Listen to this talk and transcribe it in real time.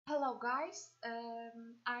Hello guys,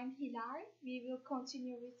 I'm Hilal. We will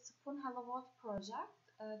continue with Spoon Hello World project.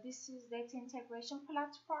 This is data integration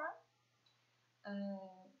platform.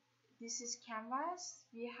 Uh, this is canvas.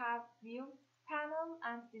 We have view panel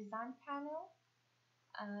and design panel,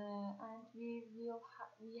 and we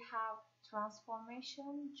have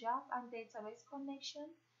transformation, job, and database connection.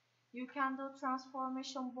 You can do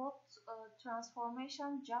transformation both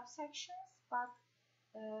transformation job sections, but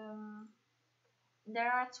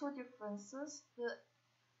there are two differences.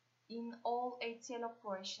 In all ATL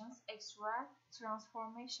operations, extract,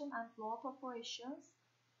 transformation, and load operations,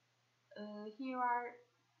 here are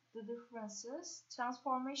the differences.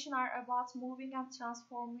 Transformation are about moving and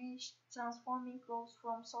transforming rows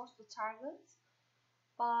from source to target,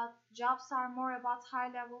 but jobs are more about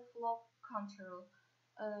high-level flow control.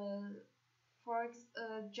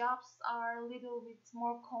 Jobs are a little bit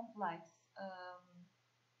more complex.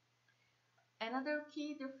 Another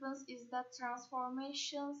key difference is that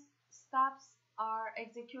transformations steps are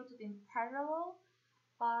executed in parallel,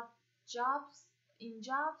 but in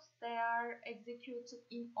jobs they are executed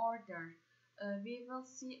in order. We will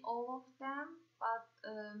see all of them, but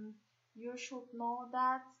you should know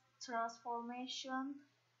that transformation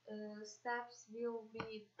steps will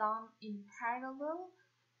be done in parallel,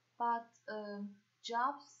 but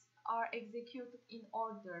jobs are executed in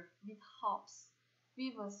order with hops.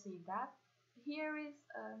 We will see that. Here is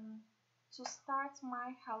to start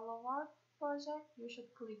my Hello World project. You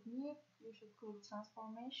should click new, you should click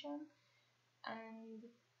transformation, and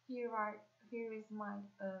here is my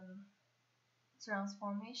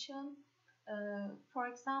transformation. For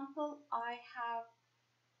example, I have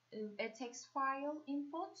a text file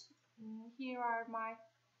input. Here are my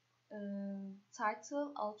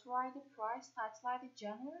title, author ID, price, title ID,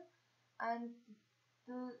 genre, and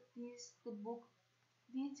the book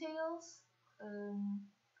details,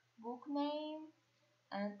 book name,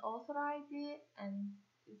 and author ID, and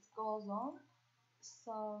it goes on.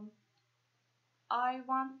 So I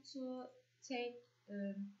want to take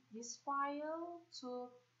this file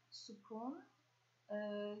to Spoon.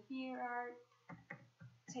 Here are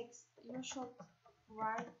text. You should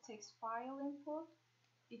write text file input.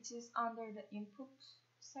 It is under the input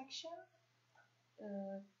section.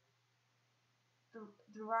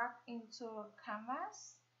 Drag into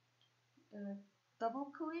canvas. Double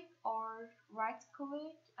click or right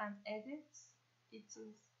click and edit. It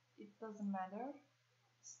doesn't matter.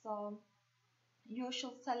 So you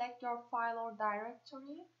should select your file or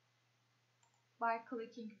directory by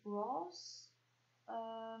clicking browse.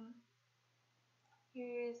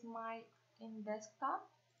 Here is my in desktop.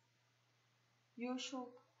 You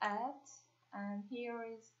should add, and here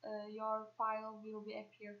is your file will be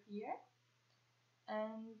appear here.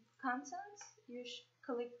 And content, you should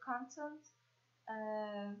click content.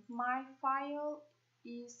 My file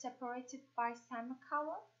is separated by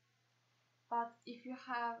semicolon, but if you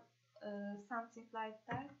have something like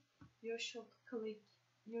that, you should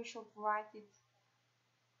write it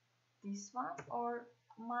this one, or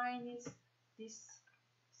mine is this,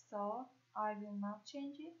 so I will not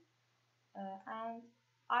change it. And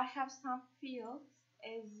I have some fields,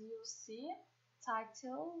 as you see: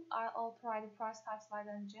 title, author ID, price, title ID,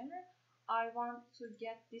 and genre. I want to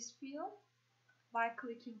get this field. By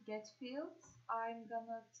clicking get fields, I'm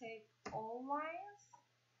gonna take all lines.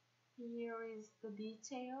 Here is the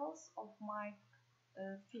details of my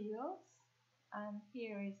fields, and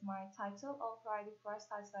here is my title, author ID, price,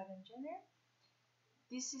 title ID, and genre.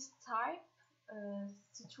 This is type,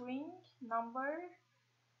 string, number,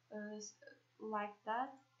 like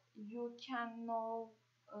that. You can know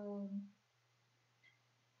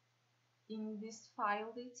in this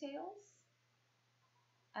file details.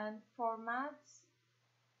 And format,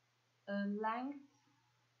 length,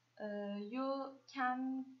 you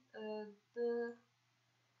can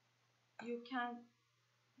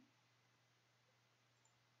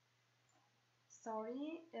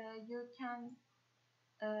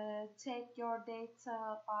take your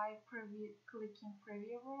data by clicking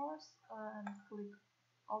preview rows and click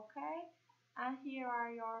OK. And here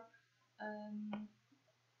are your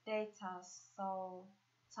data. So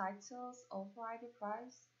titles, author ID,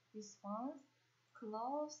 price, this one,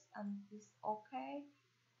 close, and this OK.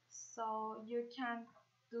 So you can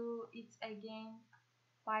do it again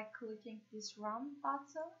by clicking this run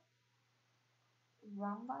button.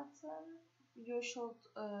 You should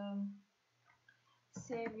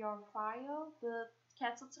save your file. The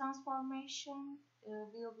cattle transformation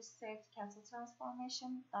will be saved cattle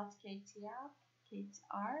transformation.ktr.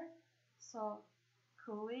 So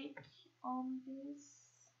click on this.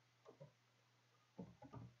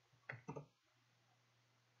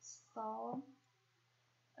 So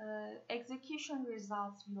execution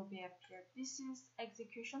results will be appeared. This is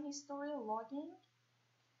execution history logging.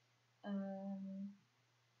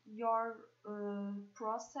 Your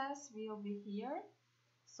process will be here.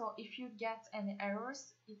 So if you get any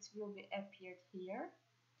errors, it will be appeared here.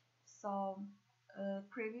 So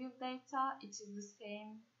preview data, it is the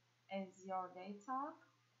same as your data.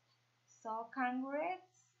 So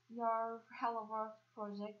congrats, your Hello World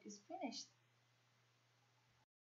project is finished.